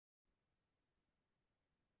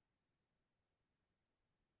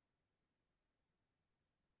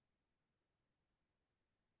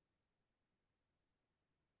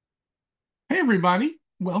everybody.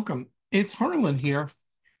 Welcome. It's Harlan here,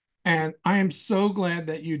 and I am so glad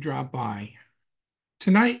that you dropped by.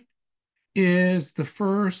 Tonight is the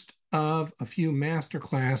first of a few master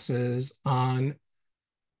classes on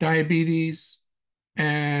diabetes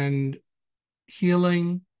and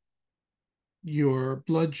healing your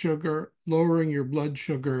blood sugar, lowering your blood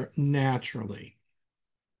sugar naturally.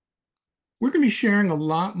 We're going to be sharing a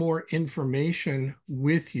lot more information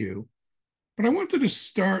with you, but I wanted to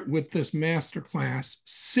start with this master class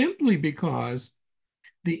simply because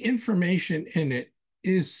the information in it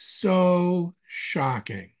is so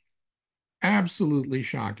shocking, absolutely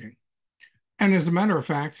shocking. And as a matter of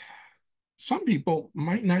fact, some people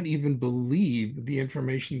might not even believe the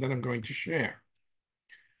information that I'm going to share.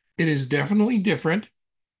 It is definitely different.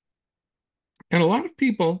 And a lot of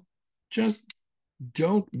people just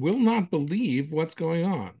will not believe what's going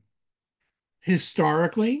on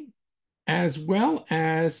historically as well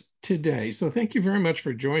as today. So thank you very much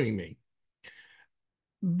for joining me.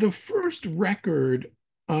 The first record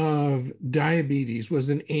of diabetes was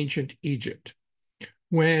in ancient Egypt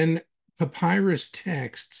when papyrus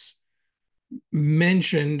texts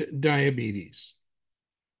mentioned diabetes.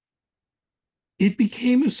 It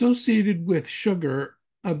became associated with sugar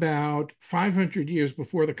about 500 years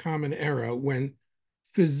before the Common Era when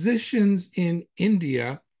physicians in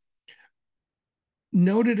India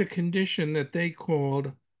noted a condition that they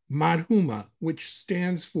called madhuma, which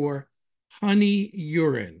stands for honey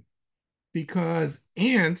urine, because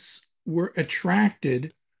ants were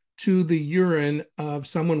attracted to the urine of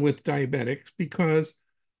someone with diabetics because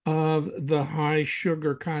of the high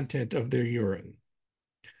sugar content of their urine.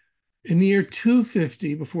 In the year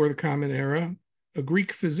 250 before the Common Era, a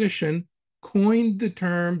Greek physician coined the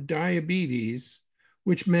term diabetes,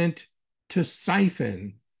 which meant to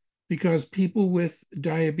siphon, because people with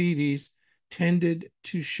diabetes tended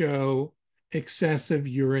to show excessive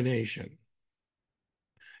urination.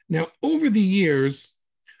 Now, over the years,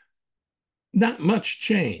 not much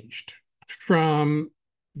changed from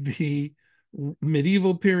the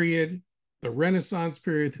medieval period, the Renaissance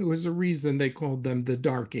period. There was a reason they called them the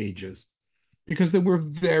Dark Ages, because there were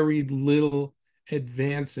very little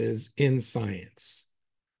advances in science.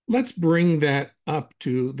 Let's bring that up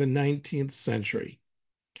to the 19th century.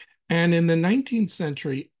 And in the 19th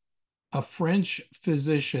century, a French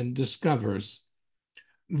physician discovers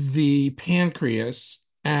the pancreas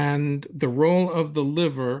and the role of the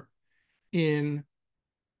liver in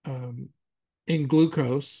um, in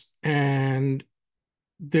glucose, and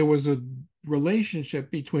there was a relationship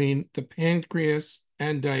between the pancreas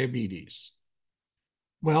and diabetes.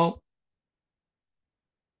 Well,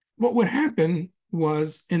 what would happen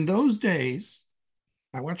was in those days,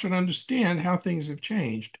 I want you to understand how things have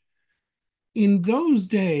changed. In those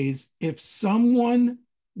days, if someone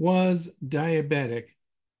was diabetic,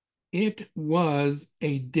 it was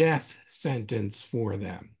a death sentence for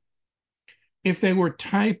them. If they were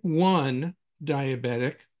type 1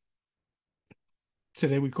 diabetic,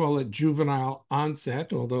 today we call it juvenile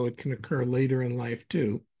onset, although it can occur later in life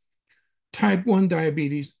too. Type 1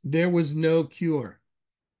 diabetes, there was no cure.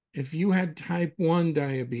 If you had type 1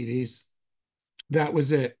 diabetes, that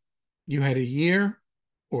was it. You had a year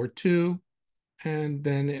or two, and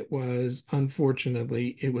then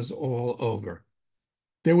unfortunately, it was all over.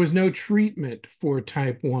 There was no treatment for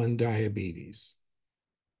type 1 diabetes.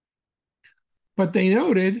 But they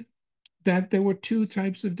noted that there were two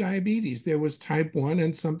types of diabetes. There was type 1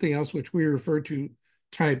 and something else, which we refer to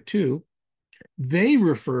type 2. They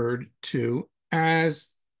referred to as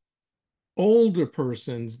older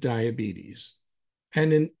person's diabetes.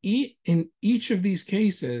 And in each of these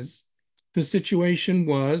cases, the situation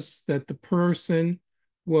was that the person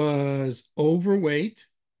was overweight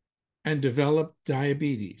and developed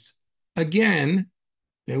diabetes. Again,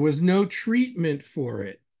 there was no treatment for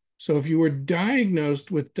it. So if you were diagnosed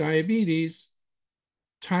with diabetes,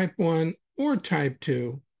 type 1 or type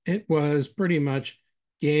 2, it was pretty much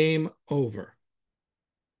game over.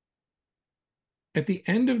 At the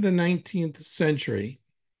end of the 19th century,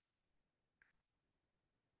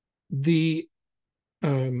 the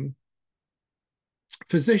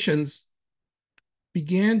physicians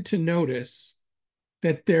began to notice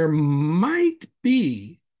that there might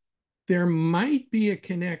be a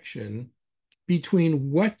connection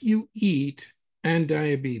between what you eat and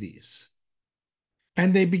diabetes.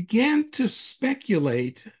 And they began to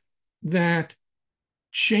speculate that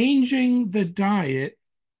changing the diet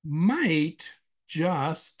might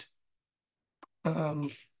just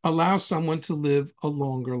allow someone to live a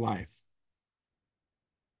longer life.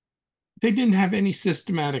 They didn't have any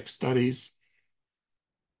systematic studies.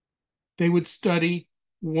 They would study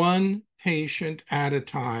one patient at a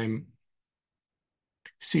time,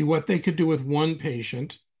 see what they could do with one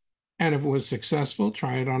patient, and if it was successful,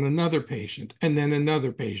 try it on another patient and then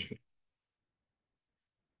another patient.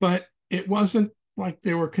 But it wasn't like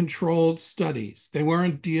they were controlled studies. They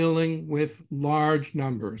weren't dealing with large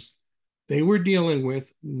numbers. They were dealing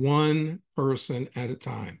with one person at a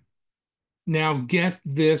time. Now get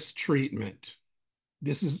this treatment.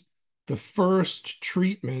 This is the first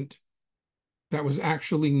treatment that was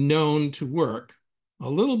actually known to work. A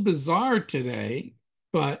little bizarre today,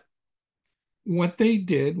 but what they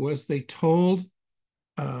did was they told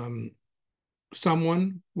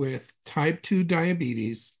someone with type 2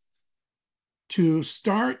 diabetes to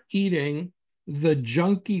start eating the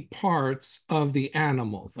junky parts of the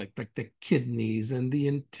animals, like the kidneys and the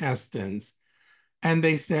intestines. And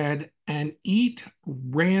they said, and eat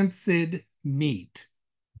rancid meat.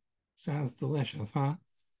 Sounds delicious, huh?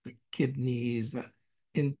 The kidneys, the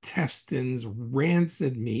intestines,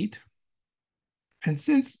 rancid meat. And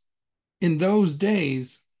since in those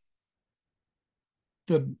days,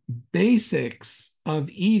 the basics of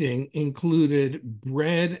eating included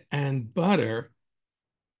bread and butter,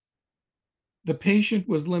 the patient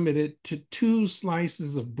was limited to 2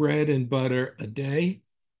 slices of bread and butter a day.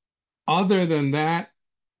 Other than that,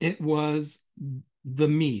 it was the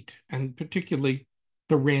meat, and particularly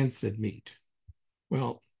the rancid meat.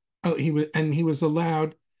 Well, he was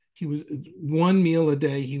allowed, he was 1 meal a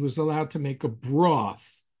day, he was allowed to make a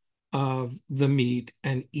broth of the meat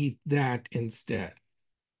and eat that instead.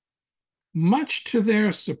 Much to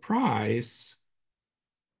their surprise,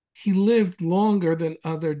 he lived longer than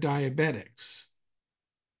other diabetics.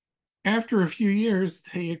 After a few years,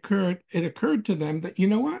 it occurred to them that, you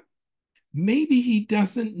know what? Maybe he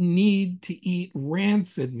doesn't need to eat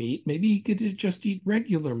rancid meat. Maybe he could just eat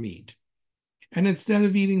regular meat. And instead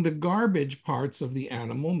of eating the garbage parts of the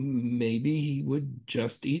animal, maybe he would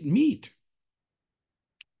just eat meat.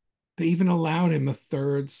 They even allowed him a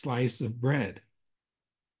third slice of bread.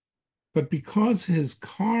 But because his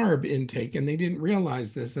carb intake, and they didn't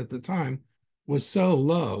realize this at the time, was so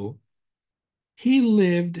low, he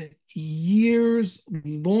lived years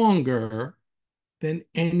longer than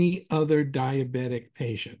any other diabetic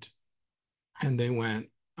patient. And they went,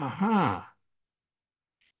 aha.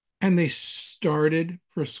 And they started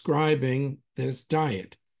prescribing this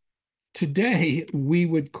diet. Today, we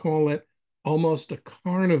would call it almost a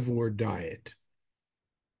carnivore diet.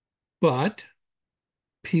 But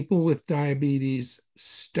people with diabetes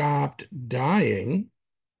stopped dying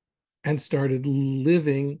and started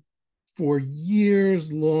living for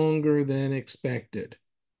years longer than expected.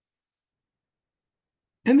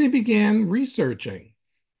 And they began researching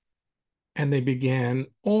and they began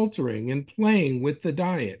altering and playing with the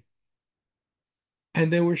diet.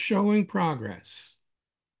 And they were showing progress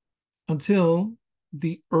until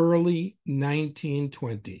the early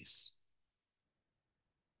 1920s.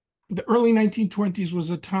 The early 1920s was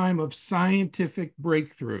a time of scientific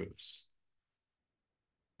breakthroughs.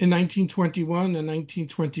 In 1921 and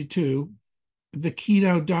 1922, the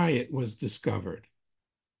keto diet was discovered.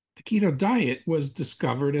 The keto diet was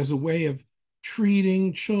discovered as a way of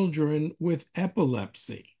treating children with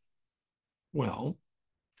epilepsy. Well,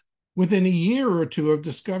 within a year or two of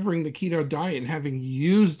discovering the keto diet and having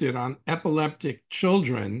used it on epileptic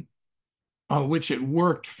children, which it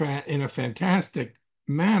worked in a fantastic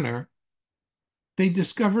manner, they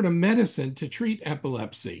discovered a medicine to treat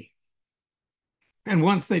epilepsy. And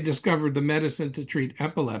once they discovered the medicine to treat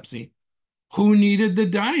epilepsy, who needed the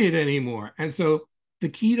diet anymore? And so the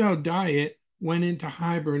keto diet went into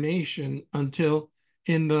hibernation until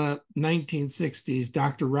in the 1960s,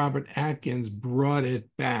 Dr. Robert Atkins brought it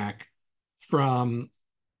back from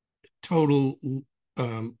total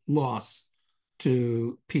loss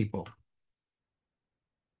to people.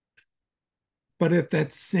 But at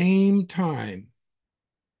that same time,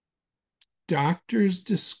 doctors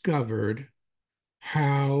discovered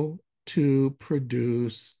how to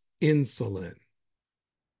produce insulin.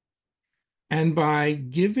 And by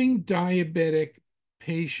giving diabetic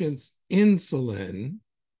patients insulin,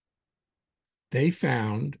 they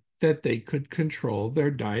found that they could control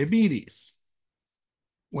their diabetes.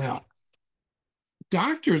 Well,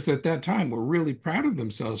 doctors at that time were really proud of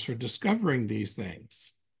themselves for discovering these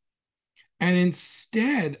things. And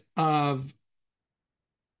instead of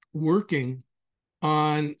working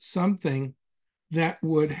on something that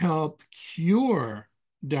would help cure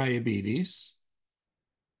diabetes,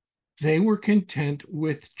 they were content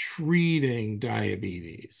with treating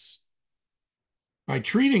diabetes. By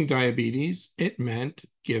treating diabetes, it meant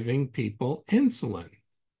giving people insulin.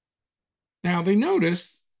 Now, they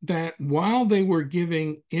noticed that while they were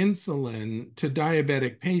giving insulin to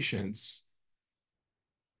diabetic patients,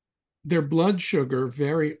 their blood sugar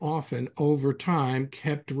very often over time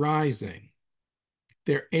kept rising.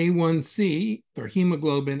 Their A1C, their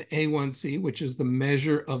hemoglobin A1C, which is the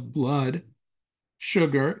measure of blood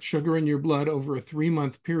sugar in your blood over a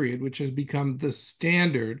 3-month period, which has become the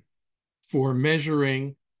standard for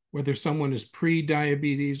measuring whether someone is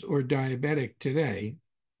pre-diabetes or diabetic today,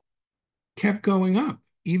 kept going up,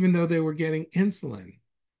 even though they were getting insulin.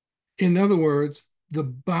 In other words, the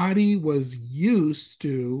body was used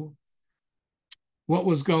to what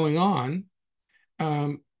was going on,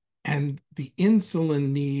 um, and the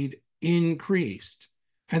insulin need increased.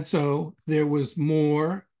 And so there was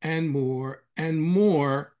more and more and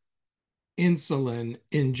more insulin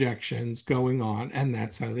injections going on, and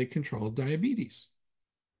that's how they controlled diabetes.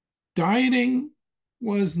 Dieting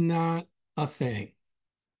was not a thing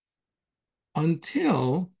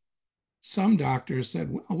until some doctors said,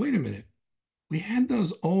 well, wait a minute. We had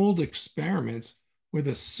those old experiments with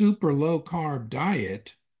a super low carb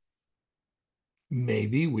diet.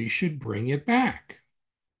 Maybe we should bring it back.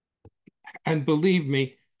 And believe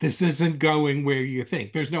me, this isn't going where you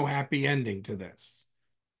think. There's no happy ending to this.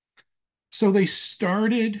 So they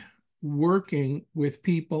started working with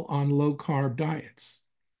people on low carb diets.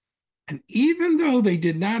 And even though they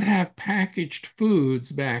did not have packaged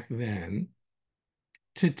foods back then,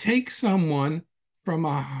 to take someone from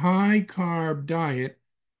a high carb diet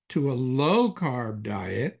to a low carb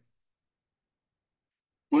diet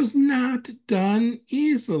was not done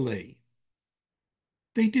easily.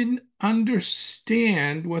 They didn't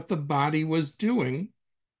understand what the body was doing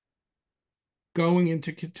going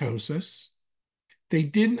into ketosis. They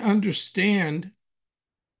didn't understand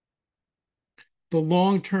the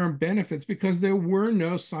long-term benefits because there were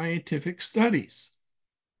no scientific studies.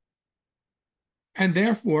 And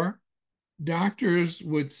therefore, doctors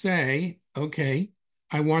would say, okay,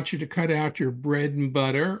 I want you to cut out your bread and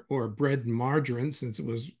butter or bread and margarine, since it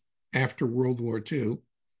was after World War II.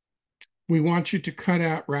 We want you to cut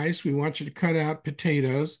out rice. We want you to cut out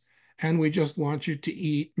potatoes. And we just want you to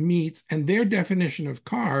eat meats. And their definition of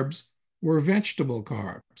carbs were vegetable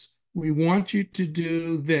carbs. We want you to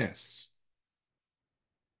do this.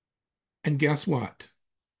 And guess what?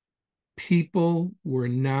 People were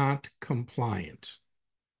not compliant.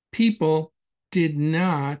 People did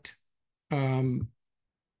not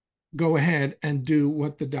go ahead and do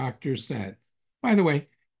what the doctor said. By the way,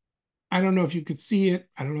 I don't know if you could see it.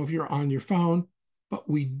 I don't know if you're on your phone, but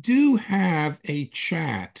we do have a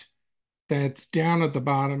chat that's down at the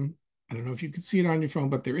bottom. I don't know if you can see it on your phone,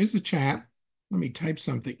 but there is a chat. Let me type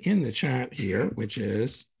something in the chat here, which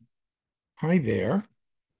is, hi there.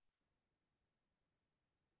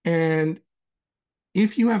 And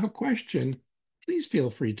if you have a question, please feel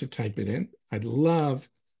free to type it in.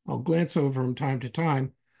 I'll glance over from time to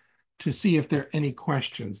time to see if there are any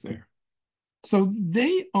questions there. So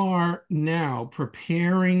they are now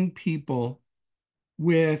preparing people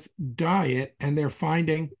with diet, and they're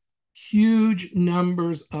finding huge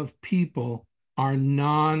numbers of people are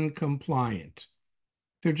non-compliant.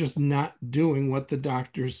 They're just not doing what the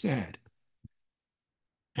doctor said.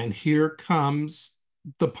 And here comes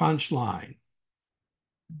the punchline.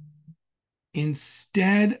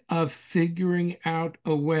 Instead of figuring out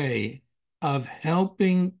a way of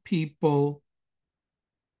helping people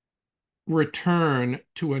return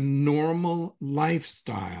to a normal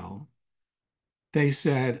lifestyle, they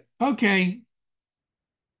said, okay,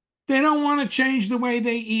 they don't want to change the way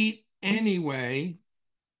they eat anyway.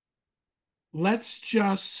 Let's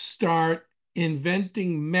just start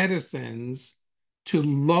inventing medicines to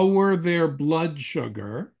lower their blood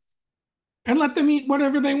sugar and let them eat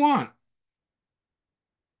whatever they want.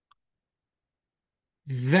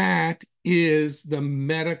 That is the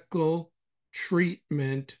medical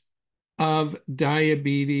treatment of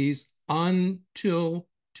diabetes until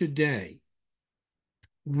today.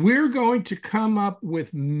 We're going to come up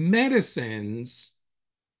with medicines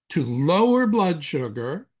to lower blood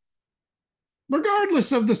sugar,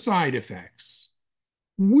 regardless of the side effects.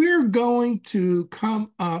 We're going to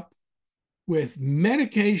come up with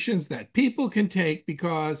medications that people can take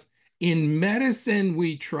because in medicine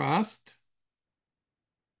we trust,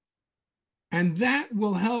 and that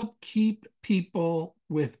will help keep people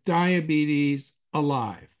with diabetes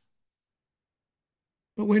alive.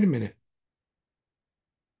 But wait a minute.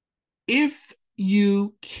 If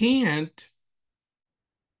you can't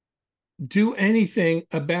do anything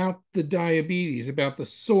about the diabetes, about the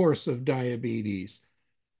source of diabetes,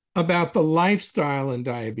 about the lifestyle in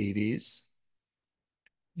diabetes,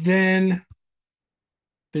 then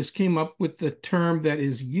This came up with the term that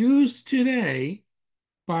is used today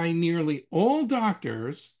by nearly all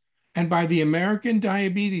doctors and by the American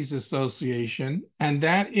Diabetes Association, and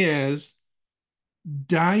that is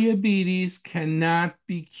diabetes cannot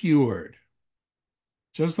be cured.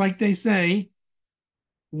 Just like they say,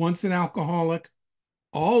 once an alcoholic,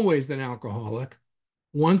 always an alcoholic.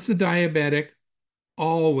 Once a diabetic,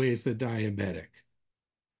 always a diabetic.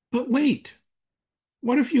 But wait,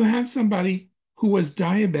 what if you have somebody who was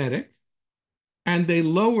diabetic and they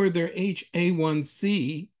lower their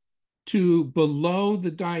HA1C to below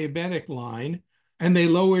the diabetic line and they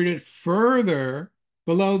lowered it further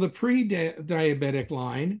below the pre-diabetic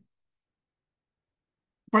line?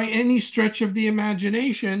 By any stretch of the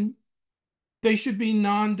imagination, they should be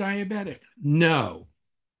non-diabetic. No,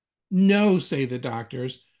 no, say the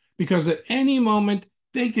doctors, because at any moment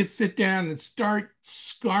they could sit down and start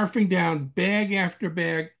scarfing down bag after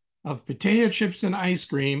bag of potato chips and ice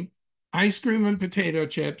cream and potato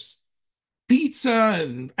chips, pizza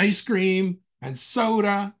and ice cream and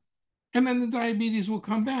soda, and then the diabetes will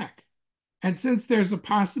come back. And since there's a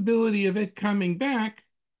possibility of it coming back,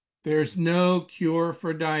 there's no cure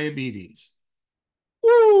for diabetes.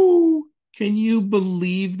 Woo! Can you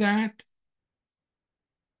believe that?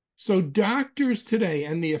 So doctors today,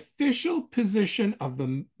 and the official position of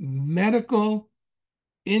the medical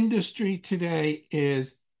industry today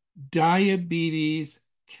is diabetes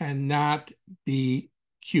cannot be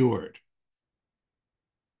cured.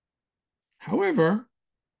 However,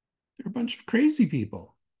 there are a bunch of crazy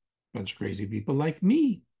people, like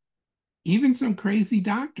me, even some crazy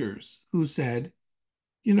doctors who said,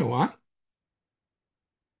 you know what?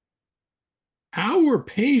 Our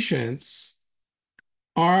patients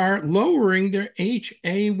are lowering their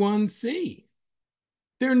HA1C.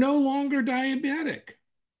 They're no longer diabetic.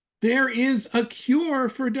 There is a cure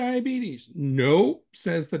for diabetes. No,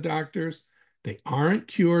 says the doctors, they aren't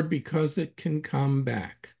cured because it can come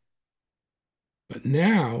back. But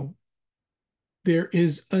now there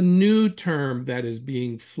is a new term that is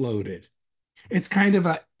being floated. It's kind of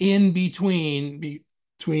a in between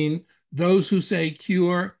those who say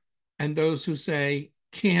cure and those who say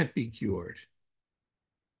can't be cured.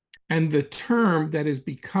 And the term that is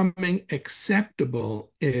becoming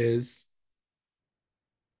acceptable is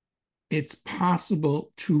it's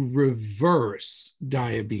possible to reverse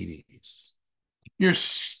diabetes. You're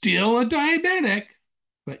still a diabetic,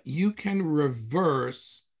 but you can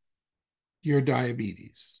reverse your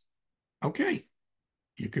diabetes. Okay,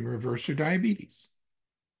 you can reverse your diabetes.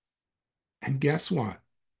 And guess what?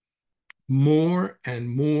 More and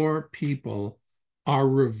more people are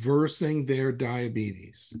reversing their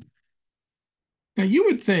diabetes. Now, you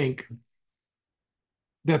would think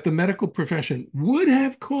that the medical profession would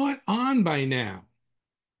have caught on by now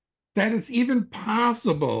that it's even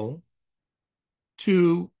possible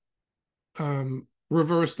to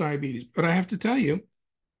reverse diabetes. But I have to tell you,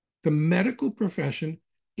 the medical profession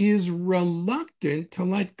is reluctant to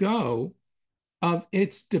let go of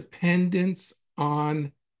its dependence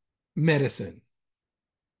on medicine.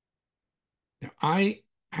 Now, I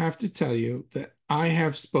have to tell you that I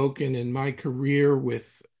have spoken in my career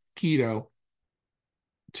with keto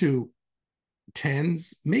to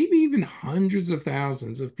tens, maybe even hundreds of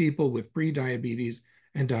thousands of people with prediabetes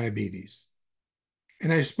and diabetes.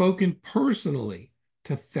 And I've spoken personally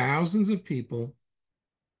to thousands of people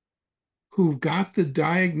who've got the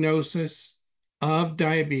diagnosis of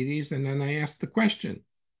diabetes. And then I ask the question,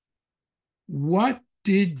 what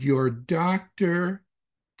did your doctor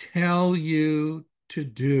tell you to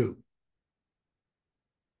do?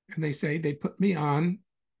 And they say they put me on,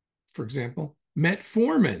 for example,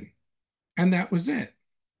 metformin, and that was it.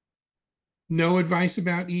 No advice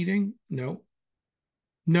about eating? No.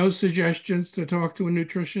 No suggestions to talk to a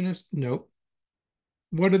nutritionist? Nope.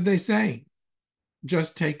 What did they say?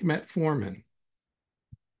 Just take metformin.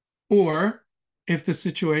 Or if the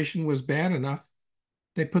situation was bad enough,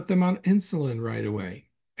 they put them on insulin right away,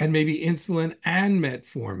 and maybe insulin and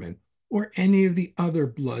metformin, or any of the other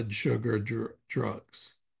blood sugar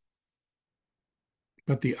drugs.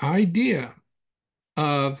 But the idea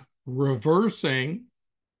of reversing,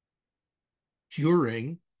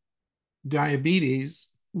 curing diabetes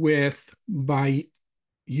by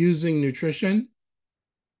using nutrition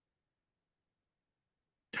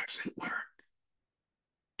doesn't work.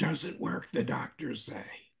 Doesn't work, the doctors say.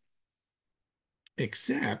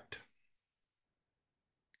 Except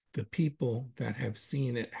the people that have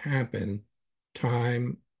seen it happen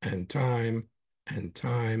time and time and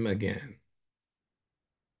time again.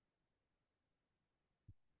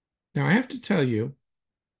 Now, I have to tell you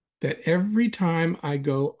that every time I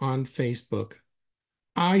go on Facebook,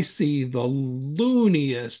 I see the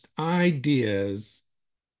looniest ideas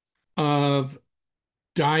of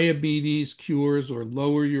diabetes cures or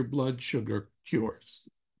lower your blood sugar cures.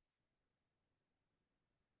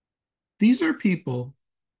 These are people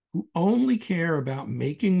who only care about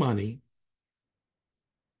making money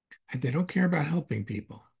and they don't care about helping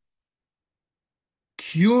people.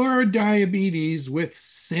 Cure diabetes with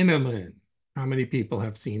cinnamon. How many people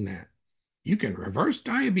have seen that? You can reverse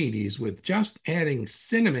diabetes with just adding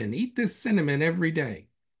cinnamon. Eat this cinnamon every day.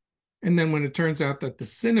 And then when it turns out that the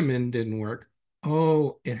cinnamon didn't work,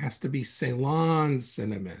 oh, it has to be Ceylon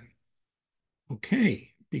cinnamon.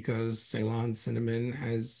 Okay, because Ceylon cinnamon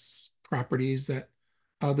has properties that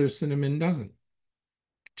other cinnamon doesn't.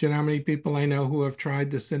 Do you know how many people I know who have tried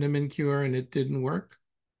the cinnamon cure and it didn't work?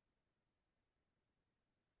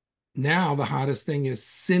 Now the hottest thing is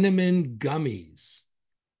cinnamon gummies.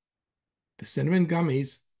 The cinnamon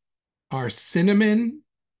gummies are cinnamon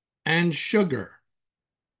and sugar.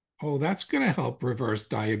 Oh, that's going to help reverse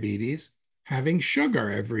diabetes, having sugar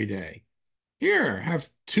every day. Here, have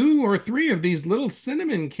 2 or 3 of these little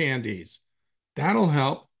cinnamon candies. That'll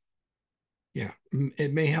help. Yeah,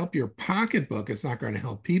 it may help your pocketbook. It's not going to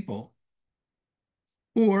help people.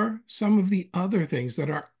 Or some of the other things that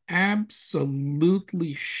are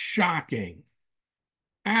absolutely shocking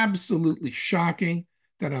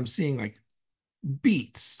that I'm seeing, like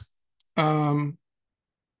beets. Um,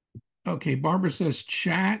 okay, Barbara says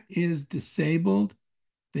chat is disabled.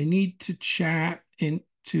 They need to chat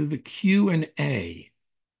into the Q&A.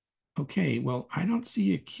 Okay, well, I don't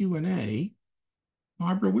see a Q&A.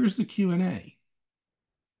 Barbara, where's the Q&A?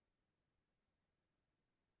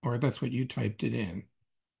 Or that's what you typed it in.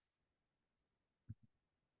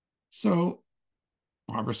 So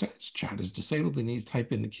Barbara says chat is disabled. They need to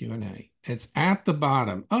type in the Q&A. It's at the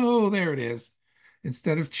bottom. Oh, there it is.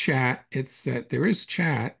 Instead of chat, it's said there is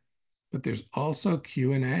chat, but there's also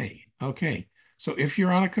Q&A. Okay, so if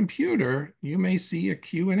you're on a computer, you may see a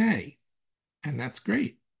Q&A, and that's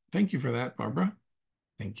great. Thank you for that, Barbara.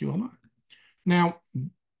 Thank you a lot. Now,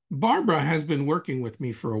 Barbara has been working with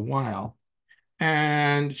me for a while,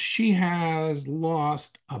 and she has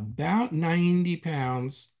lost about 90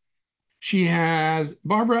 pounds. She has,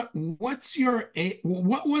 Barbara, what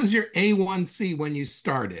was your A1C when you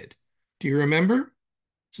started? Do you remember?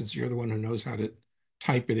 Since you're the one who knows how to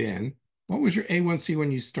type it in. What was your A1C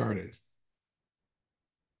when you started?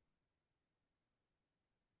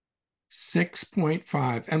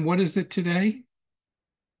 6.5. And what is it today?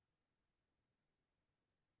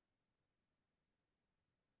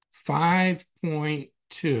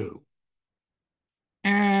 5.2.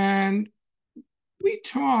 And we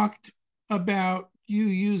talked about you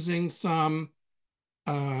using some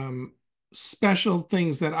special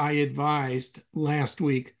things that I advised last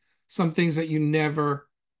week, some things that you never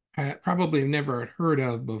had, probably never heard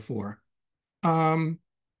of before. Um,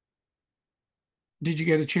 did you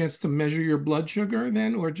get a chance to measure your blood sugar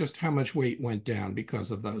then, or just how much weight went down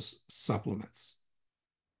because of those supplements?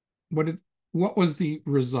 What did what was the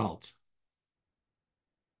result?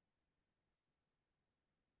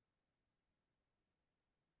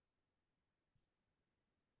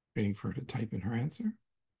 Waiting for her to type in her answer.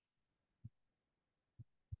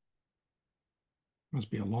 Must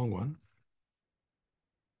be a long one.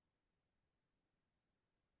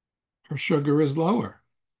 Her sugar is lower.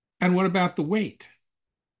 And what about the weight?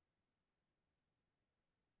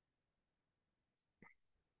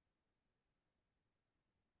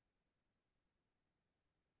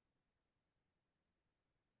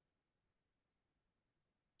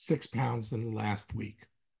 6 pounds in the last week.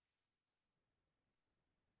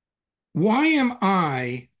 Why am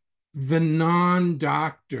I, the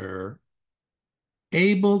non-doctor,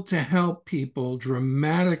 able to help people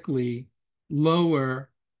dramatically lower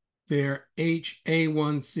their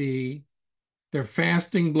HA1C, their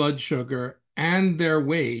fasting blood sugar, and their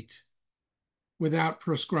weight without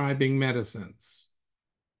prescribing medicines?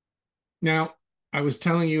 Now, I was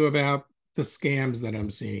telling you about the scams that I'm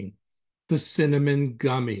seeing, the cinnamon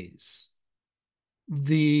gummies,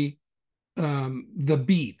 the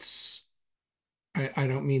beets. I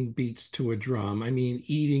don't mean beats to a drum. I mean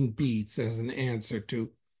eating beets as an answer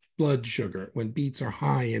to blood sugar when beets are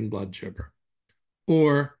high in blood sugar,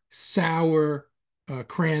 or sour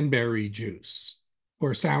cranberry juice,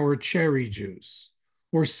 or sour cherry juice,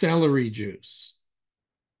 or celery juice.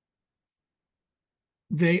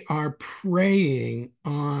 They are preying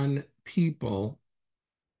on people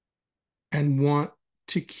and want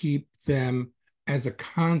to keep them as a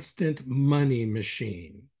constant money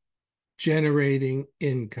machine, generating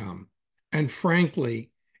income. And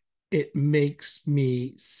frankly, it makes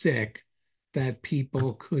me sick that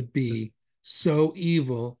people could be so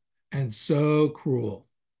evil and so cruel.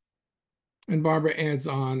 And Barbara adds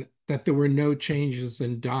on that there were no changes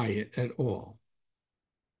in diet at all.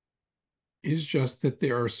 It's just that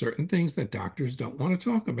there are certain things that doctors don't want to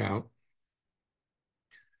talk about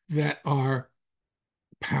that are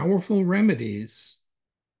powerful remedies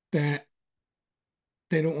that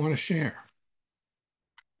they don't want to share.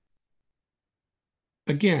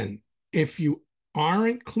 Again, if you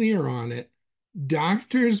aren't clear on it,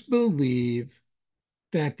 doctors believe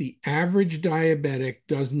that the average diabetic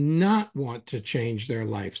does not want to change their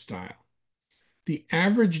lifestyle. The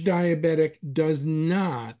average diabetic does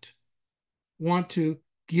not want to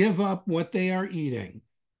give up what they are eating.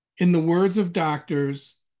 In the words of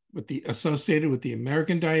doctors associated with the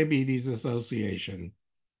American Diabetes Association,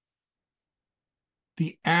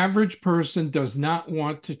 the average person does not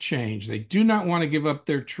want to change. They do not want to give up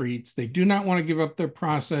their treats. They do not want to give up their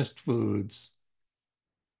processed foods.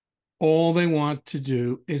 All they want to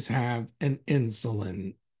do is have an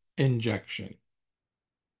insulin injection.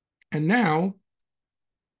 And now,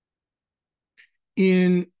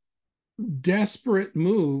 in desperate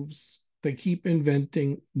moves, they keep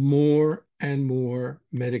inventing more and more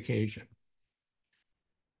medication.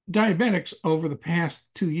 Diabetics over the past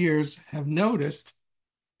 2 years have noticed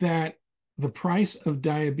that the price of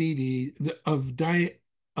diabetes of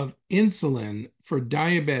insulin for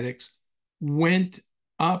diabetics went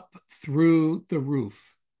up through the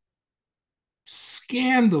roof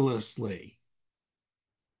scandalously,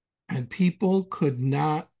 and people could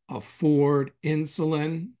not afford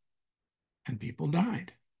insulin, and people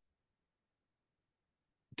died.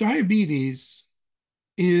 Diabetes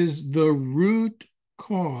is the root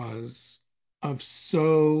cause of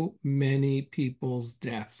so many people's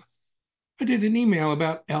deaths. I did an email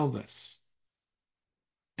about Elvis.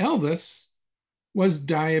 Elvis was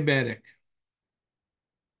diabetic.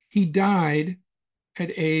 He died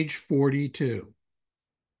at age 42.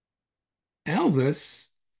 Elvis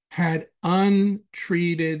had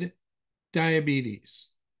untreated diabetes.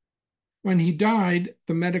 When he died,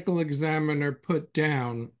 the medical examiner put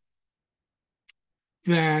down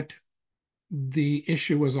that the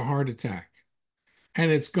issue was a heart attack.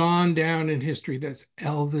 And it's gone down in history that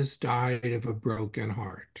Elvis died of a broken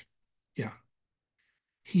heart. Yeah.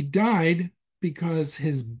 He died because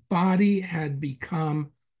his body had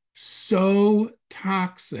become so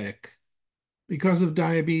toxic because of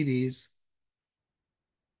diabetes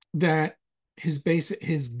that his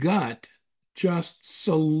gut just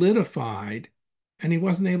solidified and he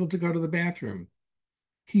wasn't able to go to the bathroom.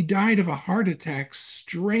 He died of a heart attack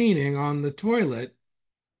straining on the toilet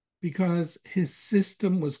because his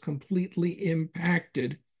system was completely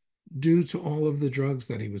impacted due to all of the drugs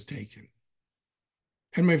that he was taking.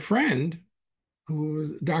 And my friend, who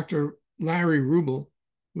was Dr. Larry Rubel,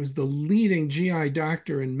 was the leading GI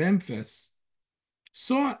doctor in Memphis,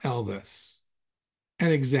 saw Elvis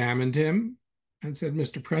and examined him and said,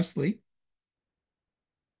 Mr. Presley,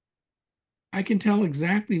 I can tell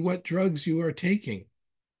exactly what drugs you are taking.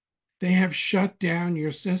 They have shut down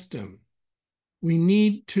your system. We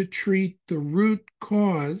need to treat the root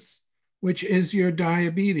cause, which is your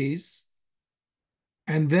diabetes,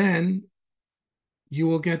 and then you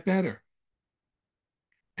will get better.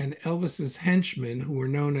 And Elvis's henchmen, who were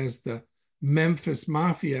known as the Memphis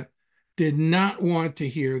Mafia, did not want to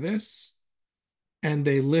hear this. And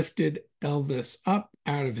they lifted Elvis up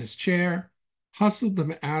out of his chair, hustled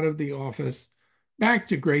him out of the office, back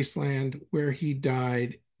to Graceland, where he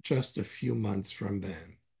died just a few months from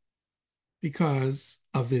then because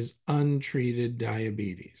of his untreated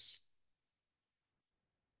diabetes.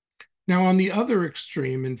 Now, on the other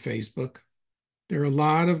extreme in Facebook, there are a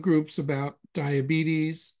lot of groups about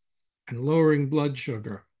diabetes and lowering blood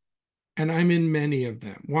sugar, and I'm in many of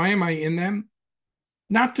them. Why am I in them?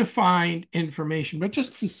 Not to find information, but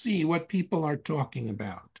just to see what people are talking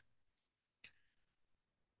about.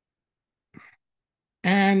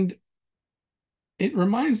 And it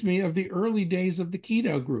reminds me of the early days of the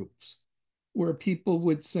keto groups, where people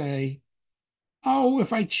would say, oh,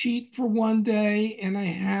 if I cheat for one day and I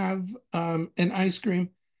have an ice cream,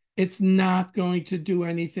 it's not going to do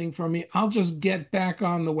anything for me. I'll just get back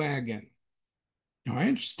on the wagon. Now, I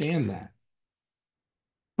understand that.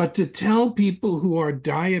 But to tell people who are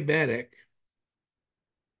diabetic,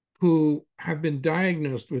 who have been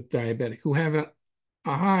diagnosed with diabetic, who have a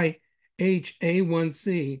high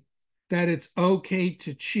HA1C, that it's okay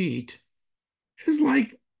to cheat is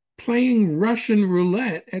like playing Russian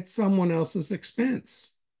roulette at someone else's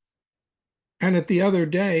expense. And at the other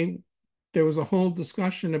day, there was a whole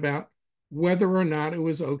discussion about whether or not it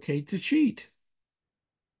was okay to cheat.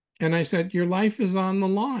 And I said, your life is on the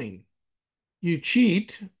line. You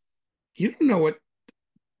cheat. You don't know what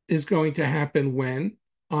is going to happen when,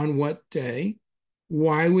 on what day.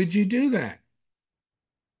 Why would you do that?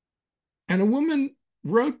 And a woman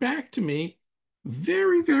wrote back to me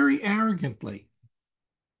very, very arrogantly.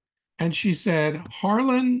 And she said,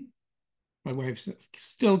 Harlan, my wife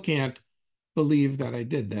still can't believe that I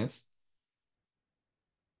did this.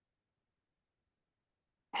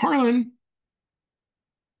 Harlan,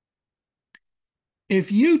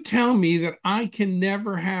 if you tell me that I can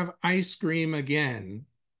never have ice cream again,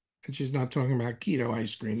 and she's not talking about keto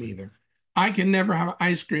ice cream either, I can never have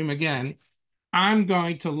ice cream again, I'm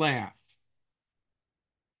going to laugh.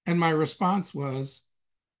 And my response was,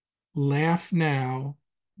 laugh now,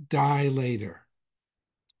 die later.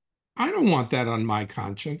 I don't want that on my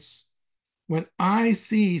conscience. When I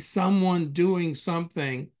see someone doing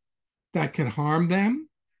something that can harm them,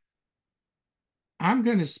 I'm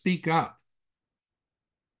going to speak up.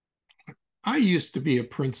 I used to be a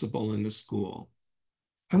principal in a school.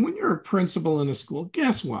 And when you're a principal in a school,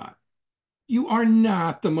 guess what? You are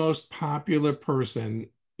not the most popular person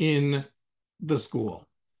in the school.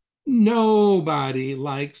 Nobody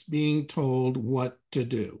likes being told what to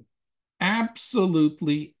do.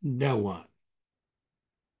 Absolutely no one.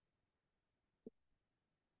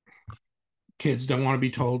 Kids don't want to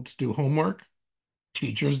be told to do homework.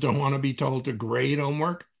 Teachers don't want to be told to grade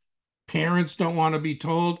homework. Parents don't want to be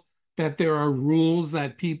told that there are rules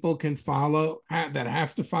that people can follow, that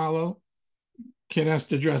have to follow. Kid has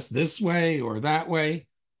to dress this way or that way.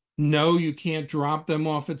 No, you can't drop them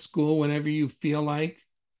off at school whenever you feel like.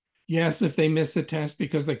 Yes, if they miss a test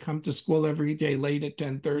because they come to school every day late at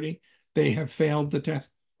 10:30, they have failed the test.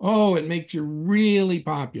 Oh, it makes you really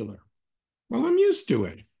popular. Well, I'm used to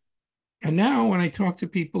it. And now when I talk to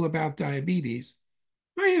people about diabetes,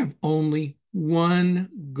 I have only one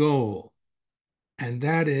goal, and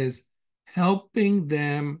that is helping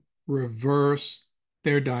them reverse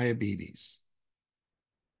their diabetes.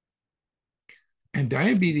 And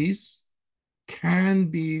diabetes can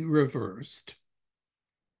be reversed,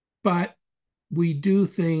 but we do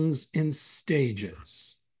things in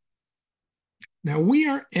stages. Now, we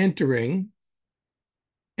are entering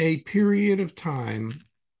a period of time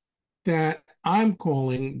that I'm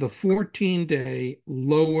calling the 14-day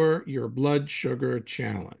Lower Your Blood Sugar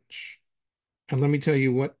Challenge. And let me tell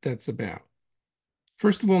you what that's about.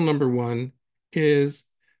 First of all, number one is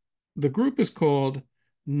the group is called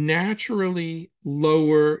Naturally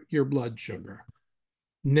Lower Your Blood Sugar.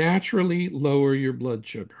 Naturally Lower Your Blood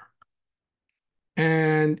Sugar.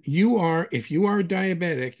 And you are, if you are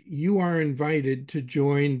diabetic, you are invited to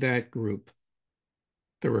join that group.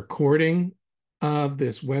 The recording of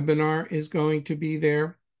this webinar is going to be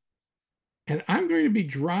there. And I'm going to be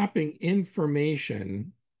dropping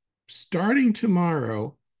information starting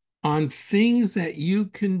tomorrow on things that you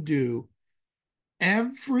can do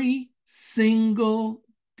every single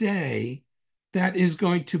day that is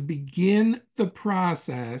going to begin the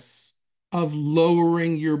process of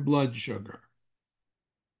lowering your blood sugar.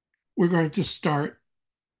 We're going to start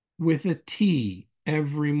with a tea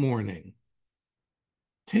every morning.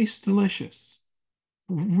 Tastes delicious,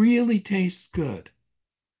 really tastes good.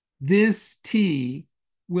 This tea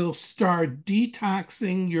will start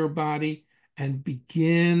detoxing your body and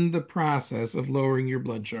begin the process of lowering your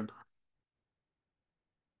blood sugar.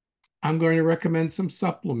 I'm going to recommend some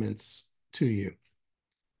supplements to you.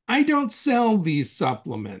 I don't sell these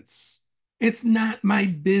supplements. It's not my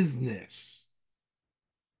business.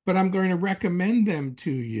 But I'm going to recommend them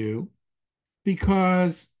to you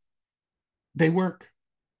because they work.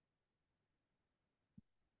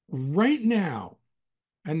 Right now,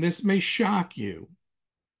 and this may shock you,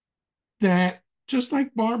 that just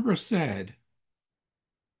like Barbara said,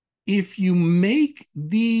 if you make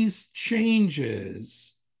these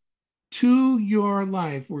changes to your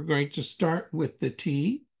life, we're going to start with the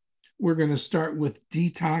tea. We're going to start with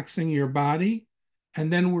detoxing your body.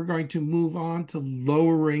 And then we're going to move on to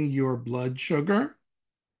lowering your blood sugar.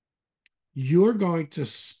 You're going to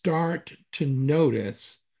start to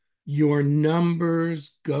notice your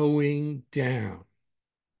numbers going down.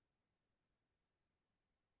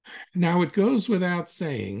 Now, it goes without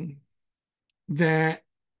saying that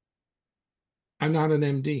I'm not an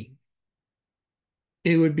MD.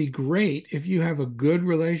 It would be great if you have a good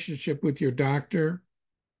relationship with your doctor,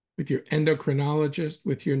 with your endocrinologist,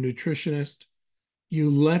 with your nutritionist. You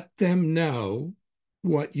let them know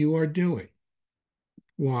what you are doing.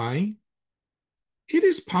 Why? It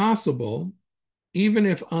is possible, even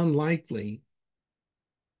if unlikely,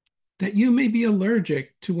 that you may be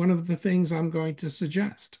allergic to one of the things I'm going to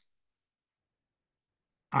suggest.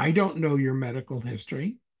 I don't know your medical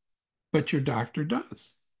history, but your doctor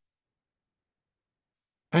does.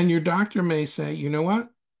 And your doctor may say, you know what?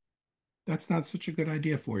 That's not such a good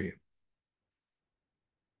idea for you.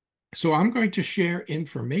 So I'm going to share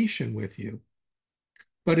information with you,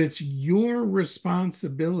 but it's your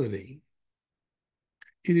responsibility.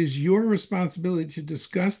 It is your responsibility to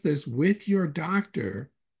discuss this with your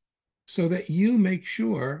doctor so that you make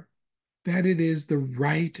sure that it is the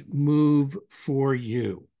right move for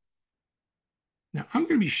you. Now, I'm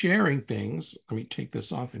going to be sharing things. Let me take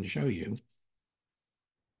this off and show you.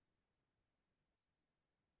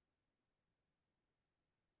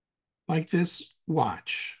 Like this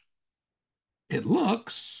watch. It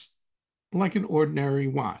looks like an ordinary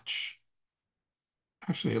watch.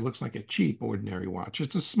 Actually, it looks like a cheap ordinary watch.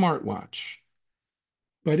 It's a smartwatch,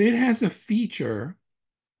 but it has a feature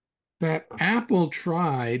that Apple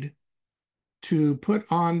tried to put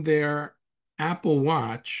on their Apple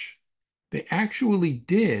Watch. They actually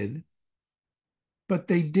did, but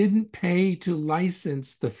they didn't pay to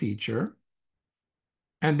license the feature,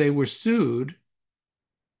 and they were sued.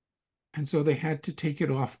 And so they had to take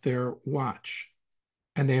it off their watch.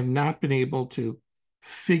 And they have not been able to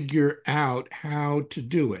figure out how to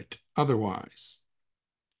do it otherwise.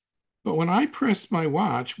 But when I press my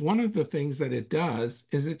watch, one of the things that it does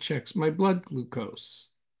is it checks my blood glucose.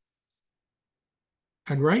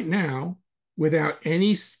 And right now, without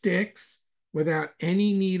any sticks, without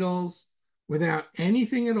any needles, without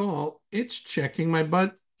anything at all, it's checking my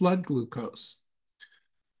blood glucose.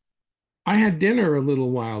 I had dinner a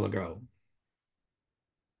little while ago.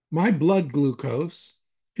 My blood glucose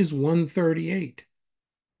is 138.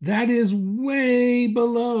 That is way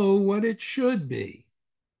below what it should be.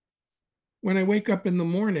 When I wake up in the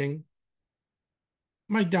morning,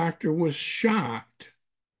 my doctor was shocked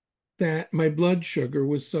that my blood sugar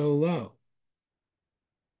was so low.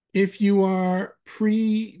 If you are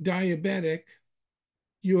pre-diabetic,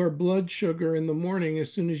 your blood sugar in the morning,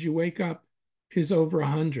 as soon as you wake up, is over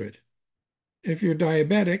 100. If you're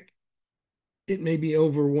diabetic, it may be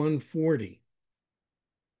over 140.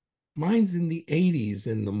 Mine's in the 80s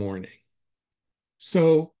in the morning.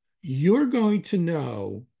 So you're going to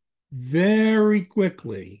know very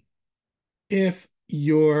quickly if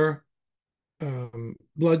your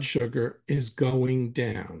blood sugar is going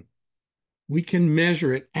down. We can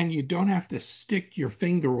measure it, and you don't have to stick your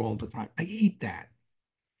finger all the time. I hate that.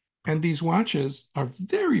 And these watches are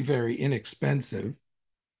very, very inexpensive.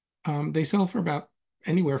 They sell for about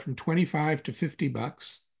anywhere from 25 to 50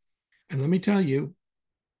 bucks. And let me tell you,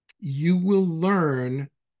 you will learn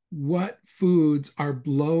what foods are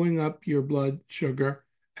blowing up your blood sugar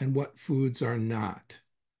and what foods are not.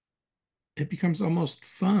 It becomes almost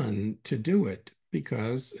fun to do it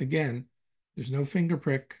because, again, there's no finger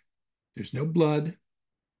prick, there's no blood.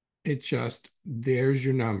 It's just, there's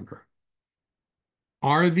your number.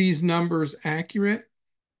 Are these numbers accurate?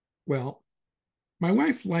 Well, my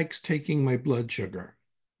wife likes taking my blood sugar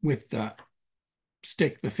with the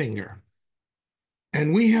stick, the finger.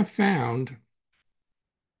 And we have found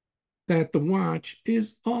that the watch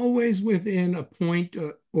is always within a point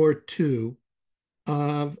or two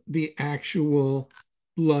of the actual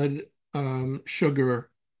blood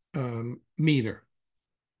sugar meter.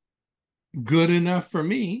 Good enough for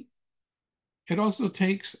me. It also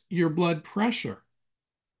takes your blood pressure.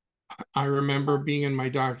 I remember being in my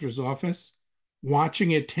doctor's office,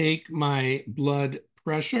 watching it take my blood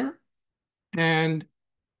pressure, and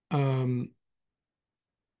um,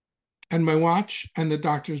 and my watch and the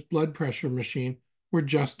doctor's blood pressure machine were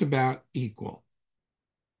just about equal.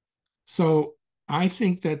 So I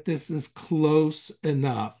think that this is close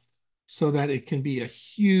enough so that it can be a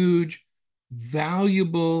huge,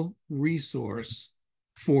 valuable resource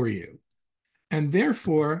for you. And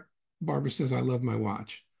therefore, Barbara says, I love my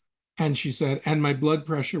watch. And she said, and my blood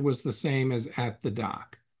pressure was the same as at the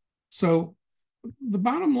doc. So the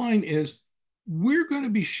bottom line is, we're going to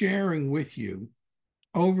be sharing with you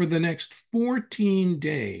over the next 14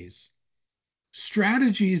 days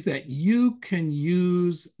strategies that you can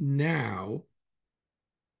use now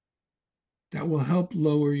that will help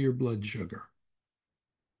lower your blood sugar.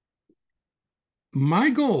 My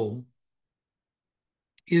goal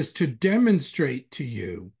is to demonstrate to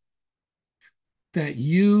you that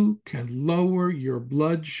you can lower your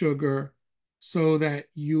blood sugar so that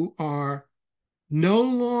you are no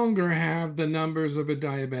longer have the numbers of a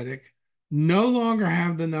diabetic, no longer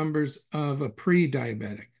have the numbers of a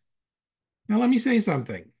pre-diabetic. Now, let me say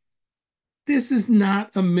something. This is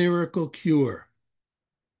not a miracle cure.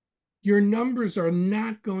 Your numbers are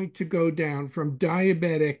not going to go down from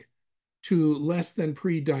diabetic to less than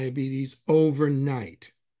pre-diabetes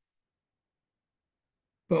overnight.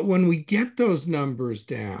 But when we get those numbers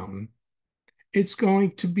down, it's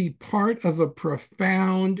going to be part of a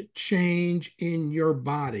profound change in your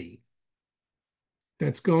body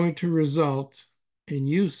that's going to result in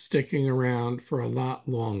you sticking around for a lot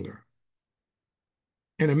longer.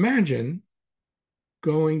 And imagine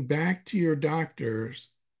going back to your doctors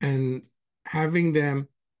and having them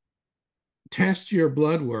test your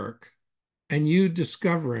blood work and you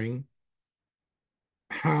discovering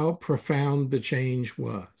how profound the change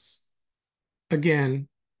was. Again,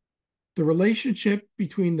 the relationship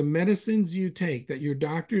between the medicines you take that your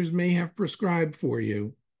doctors may have prescribed for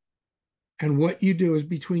you and what you do is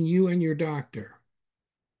between you and your doctor.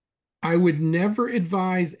 I would never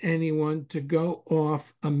advise anyone to go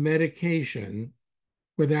off a medication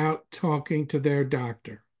without talking to their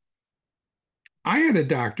doctor. I had a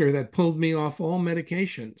doctor that pulled me off all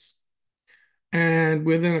medications. And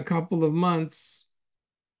within a couple of months,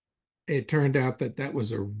 it turned out that that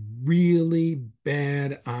was a really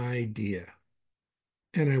bad idea.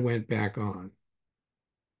 And I went back on.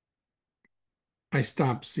 I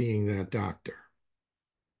stopped seeing that doctor.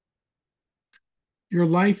 Your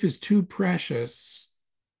life is too precious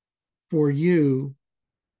for you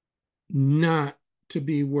not to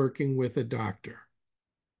be working with a doctor.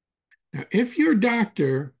 Now, if your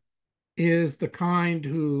doctor is the kind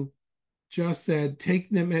who just said,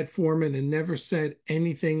 take metformin and never said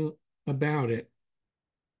anything about it,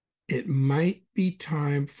 it might be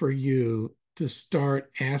time for you to start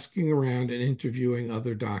asking around and interviewing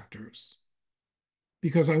other doctors.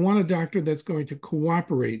 Because I want a doctor that's going to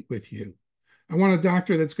cooperate with you. I want a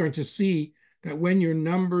doctor that's going to see that when your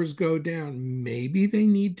numbers go down, maybe they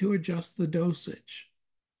need to adjust the dosage.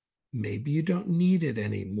 Maybe you don't need it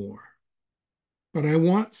anymore. But I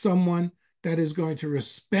want someone that is going to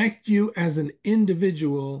respect you as an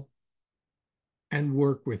individual and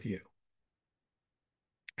work with you.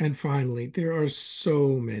 And finally, there are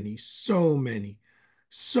so many scam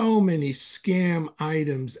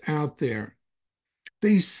items out there.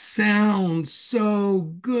 They sound so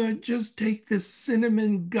good. Just take this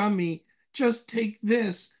cinnamon gummy. Just take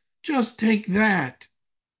this. Just take that.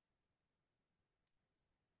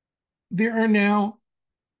 There are now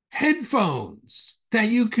headphones that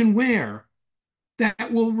you can wear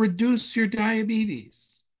that will reduce your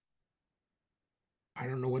diabetes. I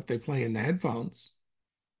don't know what they play in the headphones,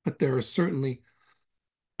 but there are certainly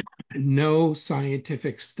no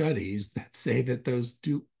scientific studies that say that those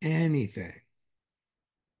do anything.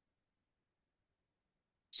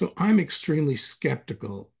 So I'm extremely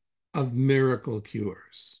skeptical of miracle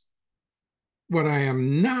cures. What I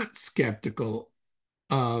am not skeptical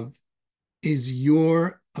of is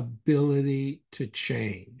your ability to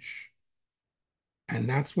change. And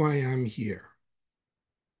that's why I'm here.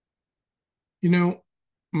 You know,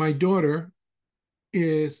 my daughter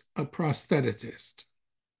is a prosthetist.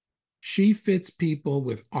 She fits people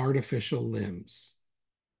with artificial limbs.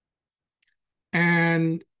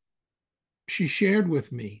 And she shared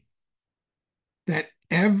with me that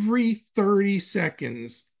every 30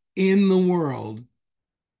 seconds in the world,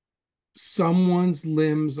 someone's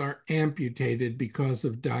limbs are amputated because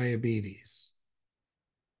of diabetes.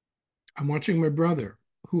 I'm watching my brother,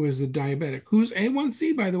 who is a diabetic, whose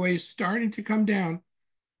A1C, by the way, is starting to come down,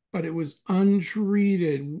 but it was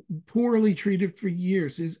untreated, poorly treated for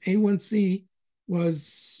years. His A1C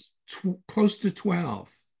was close to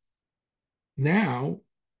 12. Now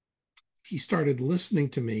he started listening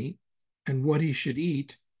to me and what he should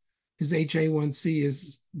eat. His HA1C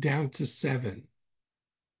is down to 7.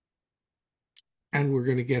 And we're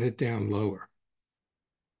going to get it down lower.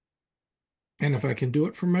 And if I can do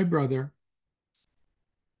it for my brother,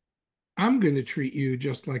 I'm going to treat you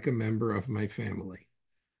just like a member of my family.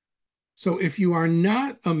 So if you are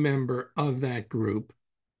not a member of that group,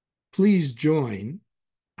 please join.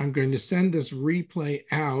 I'm going to send this replay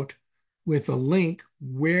out with a link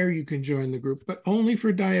where you can join the group, but only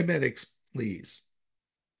for diabetics, please.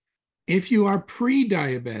 If you are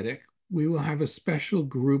pre-diabetic, we will have a special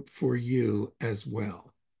group for you as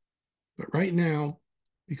well. But right now,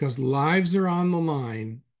 because lives are on the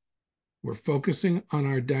line, we're focusing on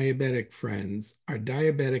our diabetic friends, our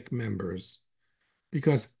diabetic members,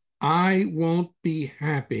 because I won't be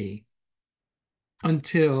happy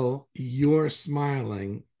until you're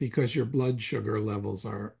smiling because your blood sugar levels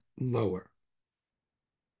are lower.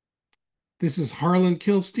 This is Harlan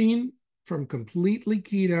Kilstein from Completely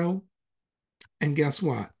Keto. And guess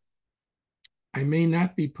what? I may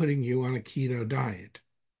not be putting you on a keto diet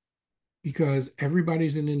because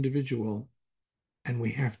everybody's an individual and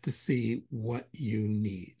we have to see what you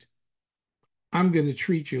need. I'm going to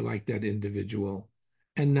treat you like that individual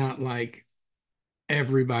and not like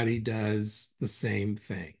everybody does the same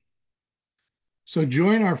thing. So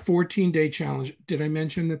join our 14-day challenge. Did I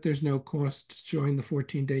mention that there's no cost to join the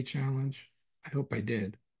 14-day challenge? I hope I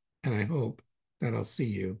did. And I hope that I'll see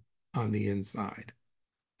you on the inside.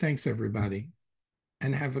 Thanks, everybody.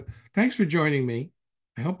 And thanks for joining me.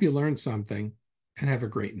 I hope you learned something and have a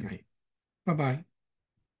great night. Bye-bye.